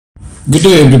Good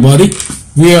day everybody.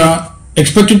 We are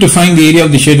expected to find the area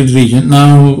of the shaded region.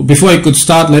 Now before I could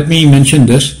start, let me mention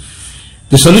this.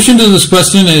 The solution to this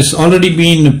question is already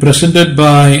been presented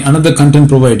by another content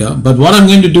provider, but what I'm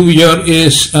going to do here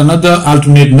is another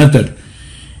alternate method.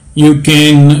 You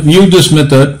can view this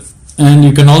method and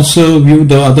you can also view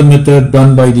the other method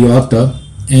done by the author,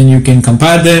 and you can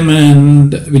compare them,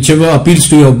 and whichever appeals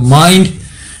to your mind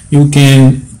you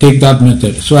can take that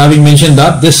method. So having mentioned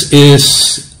that, this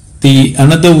is the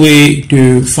another way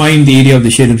to find the area of the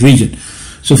shaded region.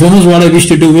 So foremost, what I wish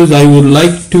to do is I would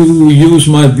like to use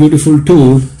my beautiful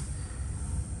tool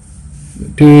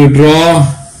to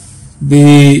draw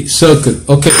the circle.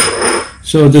 Okay,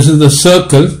 so this is the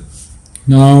circle.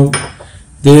 Now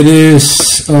there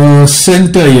is a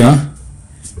center here.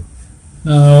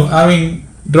 Now having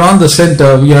drawn the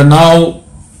center, we are now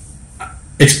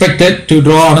expected to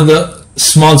draw another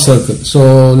small circle.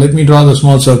 So let me draw the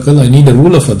small circle. I need a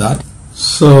ruler for that.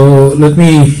 So let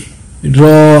me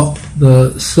draw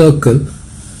the circle.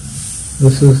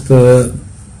 This is the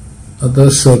other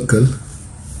circle,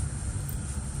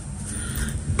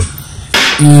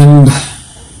 and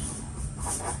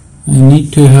I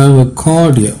need to have a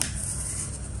chord here,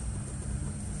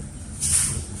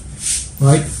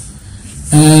 right?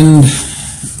 And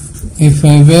if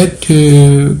I were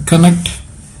to connect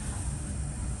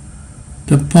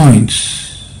the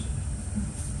points,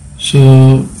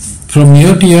 so from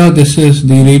here to here, this is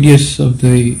the radius of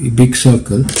the big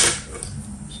circle.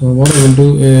 So what I will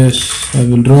do is I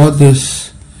will draw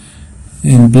this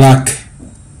in black.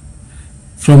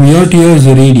 From here to here is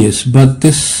the radius, but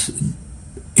this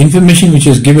information which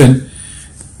is given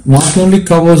not only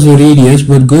covers the radius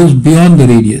but goes beyond the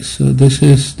radius. So this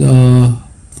is the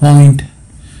point,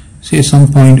 say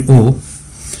some point O.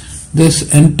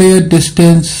 This entire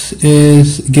distance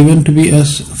is given to be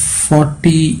as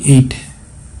 48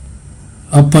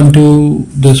 up until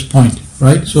this point,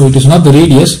 right? So it is not the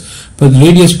radius, but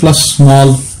radius plus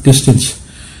small distance.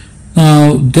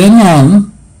 Now then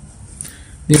on,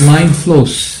 the line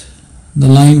flows. The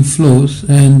line flows,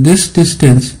 and this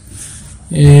distance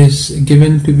is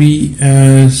given to be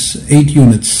as 8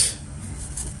 units.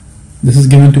 This is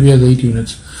given to be as 8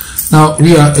 units. Now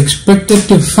we are expected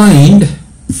to find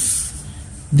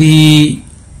the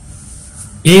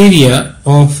area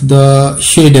of the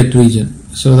shaded region.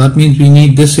 So that means we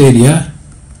need this area,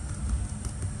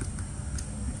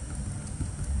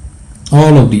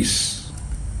 all of these,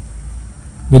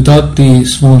 without the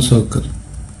small circle,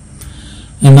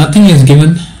 and nothing is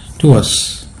given to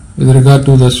us with regard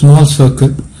to the small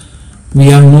circle. We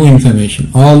have no information.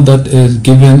 All that is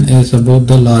given is about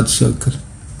the large circle.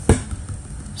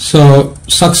 So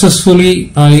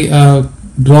successfully I have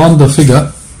drawn the figure.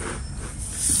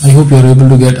 I hope you are able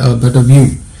to get a better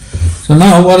view. So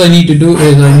now what I need to do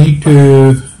is I need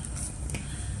to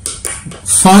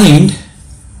find,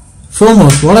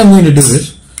 foremost what I'm going to do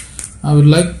is I would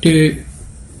like to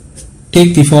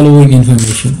take the following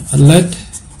information. Let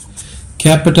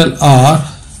capital R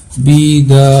be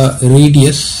the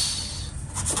radius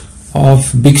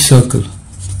of big circle.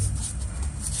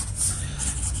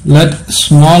 Let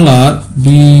small r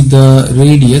be the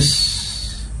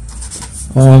radius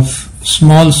of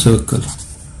small circle.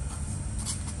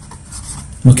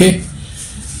 Okay,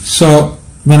 so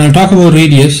when I talk about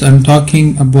radius, I'm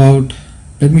talking about,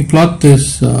 let me plot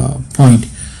this point.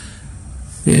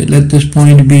 Let this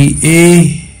point be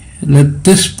A, let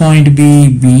this point be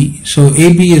B. So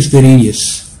AB is the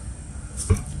radius,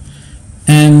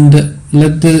 and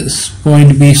let this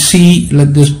point be C,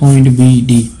 let this point be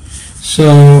D.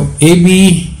 So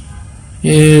AB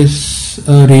is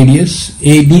a radius,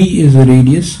 AD is a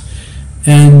radius,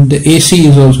 and AC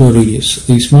is also a radius,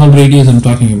 the small radius I'm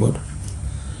talking about.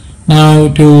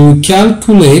 Now to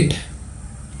calculate,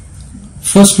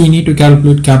 first we need to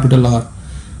calculate capital R.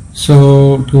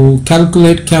 So to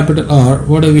calculate capital R,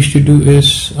 what I wish to do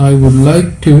is I would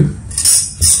like to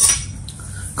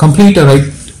complete a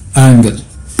right angle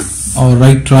or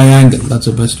right triangle, that's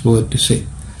the best word to say.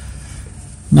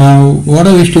 Now what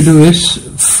I wish to do is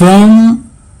from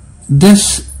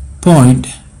this point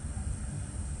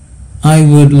I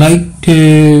would like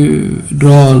to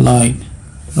draw a line,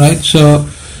 right? So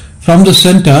from the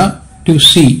center to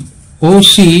C,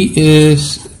 OC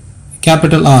is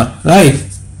capital R, right?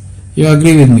 You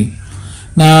agree with me?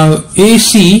 Now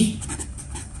AC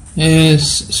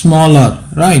is small r,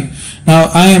 right? Now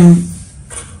I am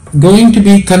going to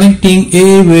be connecting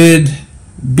A with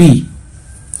B.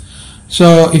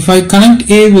 So if I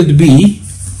connect A with B,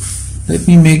 let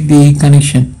me make the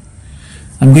connection.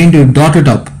 I'm going to dot it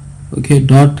up. Okay,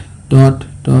 dot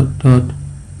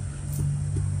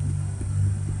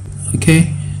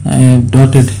Okay, I have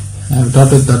dotted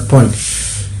that point.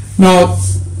 Now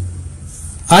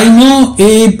I know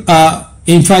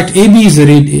in fact AB is a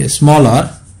radius, small r.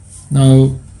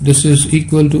 Now this is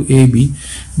equal to AB,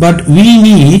 but we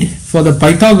need, for the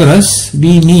Pythagoras,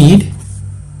 we need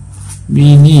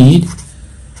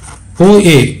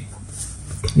OA.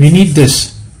 We need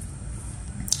this.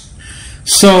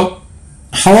 So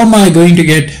how am I going to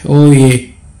get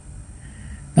OA?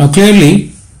 Now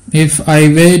clearly, if I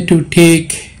were to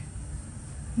take,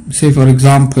 say for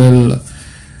example,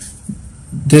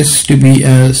 this to be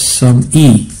as some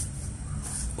E,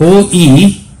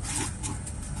 OE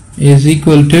is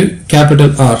equal to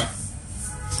capital R,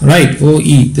 right?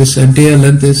 OE, this entire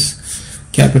length is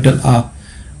capital R.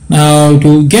 Now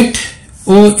to get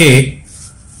OA,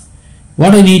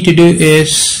 what I need to do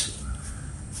is,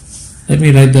 let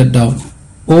me write that down.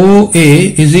 OA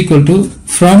is equal to,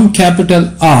 from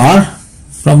capital R,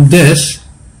 from this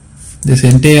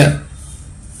entire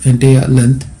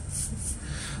length,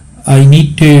 I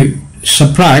need to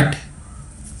subtract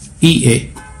EA.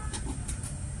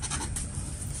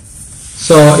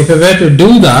 So if I were to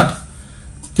do that,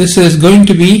 this is going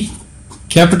to be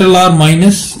capital R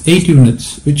minus 8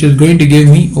 units, which is going to give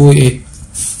me OA.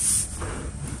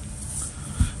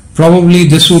 Probably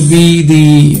this would be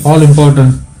the all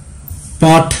important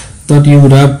part that you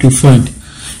would have to find.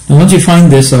 Now once you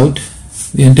find this out,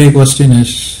 the entire question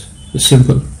is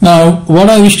simple. Now what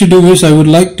I wish to do is, I would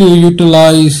like to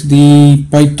utilize the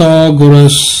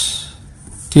Pythagoras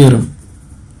theorem.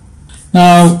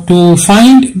 Now to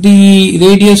find the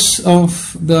radius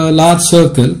of the large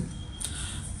circle,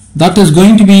 that is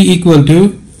going to be equal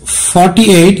to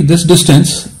 48, this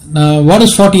distance. Now what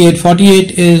is 48?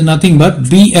 48 is nothing but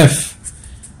BF.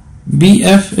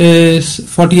 BF is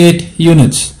 48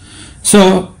 units.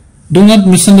 So do not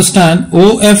misunderstand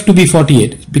OF to be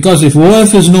 48, because if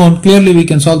OF is known, clearly we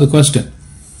can solve the question.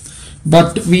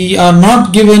 But we are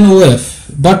not given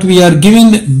OF, but we are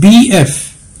given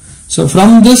BF. So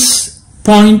from this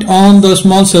point on the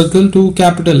small circle to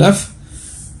capital F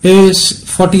is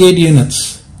 48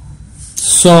 units.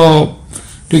 So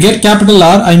to get capital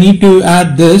R, I need to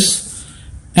add this,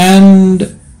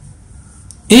 and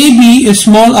AB is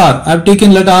small r. I have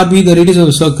taken let R be the radius of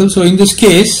the circle. So in this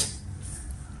case,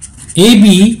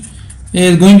 AB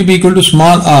is going to be equal to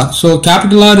small r. So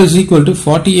capital R is equal to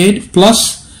 48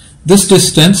 plus this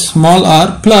distance, small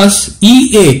r, plus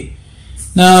EA.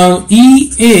 Now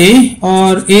EA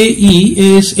or AE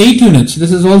is 8 units.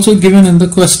 This is also given in the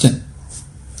question.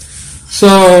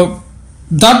 So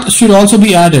that should also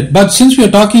be added. But since we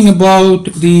are talking about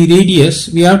the radius,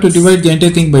 we have to divide the entire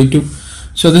thing by 2.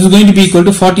 So this is going to be equal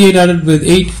to 48 added with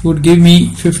 8 would give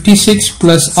me 56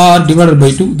 plus R divided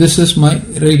by 2. This is my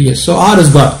radius. So R is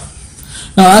got.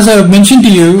 Now as I have mentioned to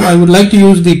you, I would like to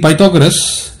use the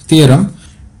Pythagoras theorem.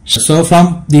 So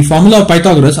from the formula of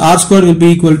Pythagoras, R squared will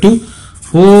be equal to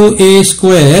OA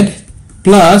squared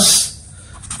plus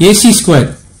AC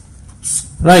squared.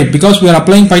 Right, because we are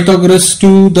applying Pythagoras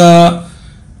to the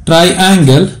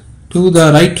triangle, to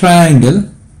the right triangle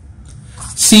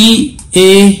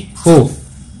CAO.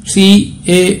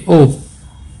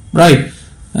 Right,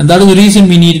 and that is the reason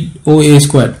we need OA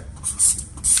squared.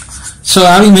 So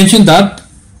having mentioned that,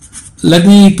 let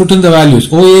me put in the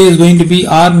values. OA is going to be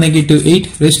R negative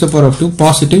 8 raised to the power of 2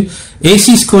 positive.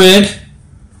 AC squared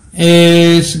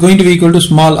is going to be equal to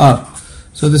small r.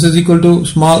 So this is equal to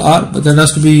small r, but that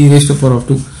has to be raised to the power of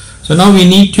 2. So now we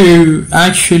need to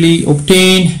actually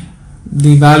obtain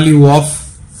the value of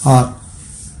r,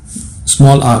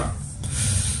 small r.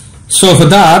 So for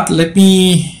that, let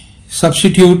me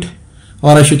substitute,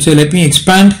 or I should say let me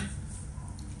expand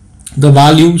the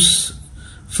values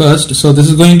first. So this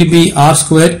is going to be r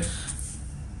squared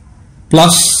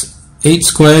plus 8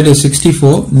 squared is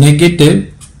 64 negative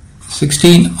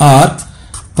 16r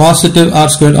positive r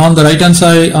squared. On the right hand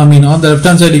side, on the left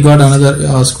hand side, you got another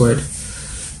r squared.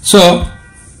 So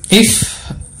if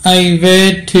I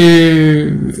were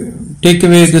to take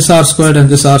away this r squared and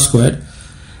this r squared,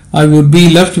 I would be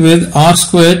left with r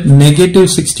squared negative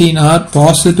 16r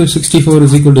positive 64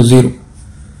 is equal to 0.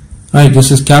 Right, this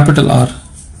is capital R.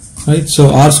 Right,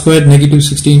 so r squared negative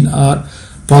 16r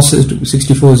positive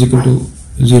 64 is equal to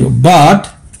 0. But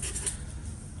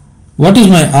what is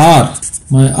my r?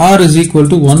 My r is equal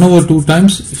to 1 over 2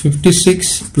 times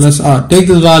 56 plus r. Take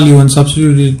this value and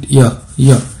substitute it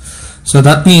here. So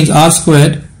that means r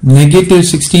squared negative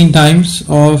 16 times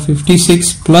of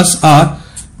 56 plus r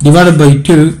divided by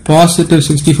 2 positive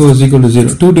 64 is equal to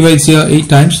 0. 2 divides here 8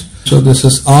 times. So this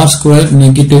is r squared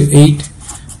negative 8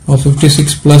 of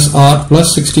 56 plus r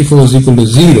plus 64 is equal to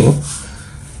 0.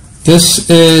 This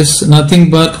is nothing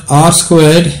but r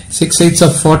squared. 6 8s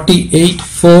are 48,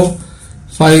 4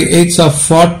 5 8s are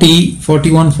 40,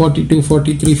 41, 42,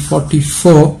 43,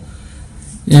 44,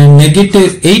 and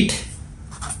negative 8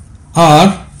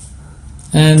 r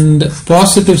and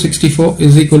positive 64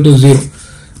 is equal to 0.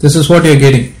 This is what you are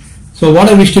getting. So what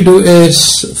I wish to do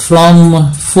is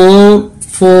from 4,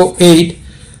 4, 8,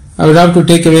 I would have to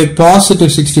take away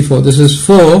positive 64. This is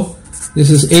 4,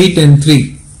 this is 8 and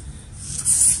 3.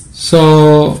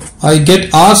 So I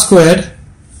get r squared,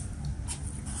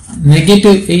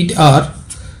 negative 8r,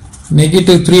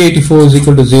 negative 384 is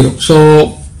equal to 0.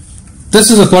 So this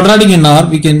is a quadratic in r.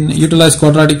 We can utilize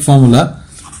quadratic formula.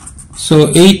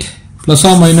 So 8 plus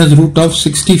or minus root of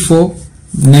 64,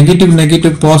 negative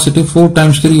negative positive, 4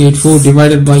 times 3, 84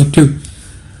 divided by 2.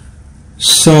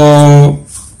 So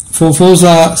 4 4s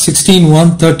are 16,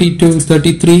 1, 32,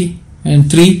 33 and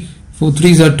 3. 4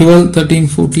 3s are 12, 13,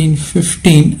 14,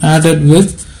 15 added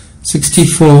with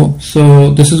 64.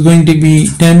 So this is going to be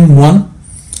 10, 1.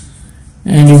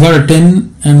 And you got a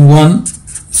 10 and 1.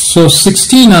 So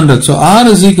 1600. So r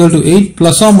is equal to 8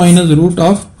 plus or minus root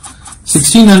of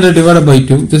 1600 divided by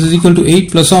 2. This is equal to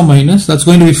 8 plus or minus. That's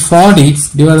going to be 40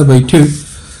 divided by 2,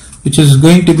 which is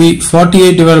going to be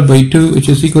 48 divided by 2, which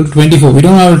is equal to 24. We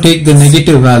don't have to take the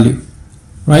negative value,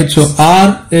 right? So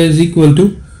r is equal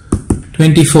to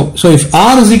 24. So if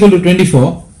r is equal to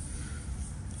 24,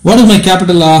 what is my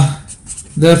capital R?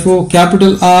 Therefore,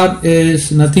 capital R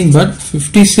is nothing but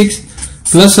 56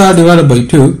 plus r divided by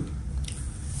 2,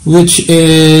 which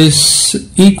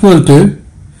is equal to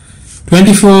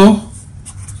 24,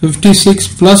 56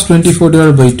 plus 24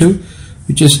 divided by 2,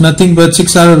 which is nothing but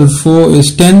 6 added with 4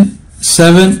 is 10,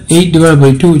 7, 8 divided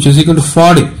by 2, which is equal to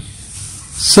 40.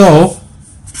 So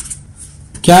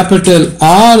capital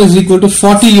R is equal to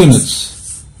 40 units.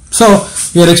 So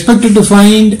we are expected to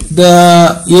find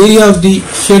the area of the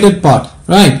shaded part,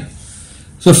 right?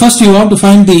 So first you want to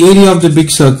find the area of the big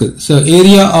circle. So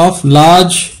area of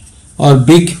large or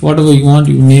big, whatever you want,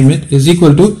 you name it, is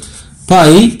equal to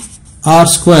pi r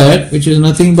squared, which is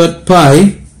nothing but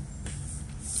pi.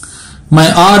 My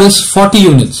r is 40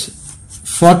 units.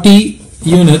 40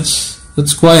 units,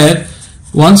 that's squared,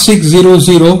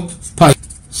 1600 pi.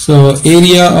 So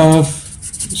area of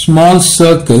small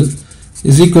circle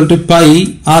is equal to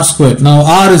pi r squared. Now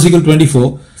r is equal to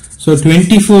 24. So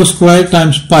 24 squared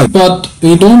times pi. But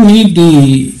we don't need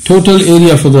the total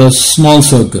area for the small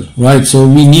circle, right? So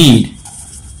we need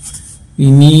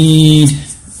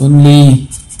only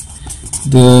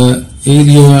the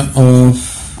area of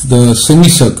the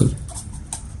semicircle.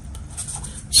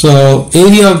 So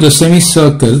area of the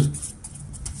semicircle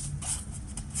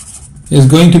is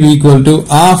going to be equal to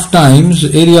half times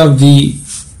area of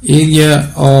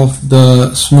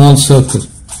the small circle.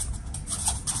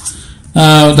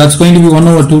 That's going to be 1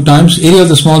 over 2 times. Area of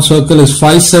the small circle is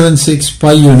 576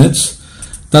 pi units.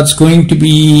 That's going to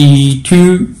be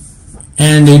 2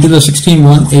 and 8 to the 16,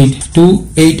 1, 8,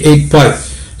 288 pi.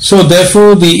 So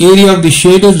therefore the area of the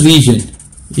shaded region,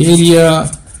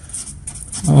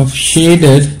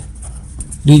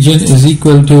 is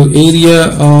equal to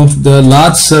area of the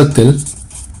large circle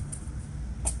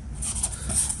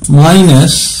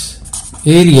minus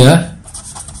area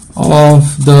of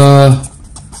the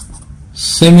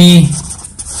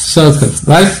semicircle,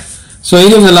 right? So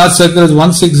area of the large circle is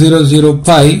 1600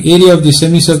 pi, area of the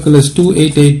semicircle is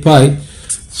 288 pi.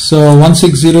 So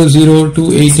 1600,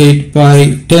 288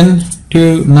 pi, 10,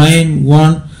 2, 9,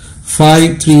 1,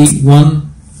 5, 3,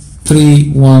 1,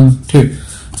 3, 1, 2.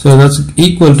 So that's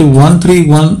equal to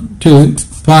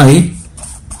 1312 pi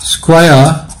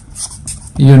square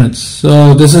units.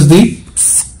 So this is the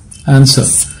answer.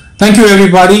 Thank you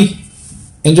everybody.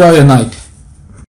 Enjoy your night.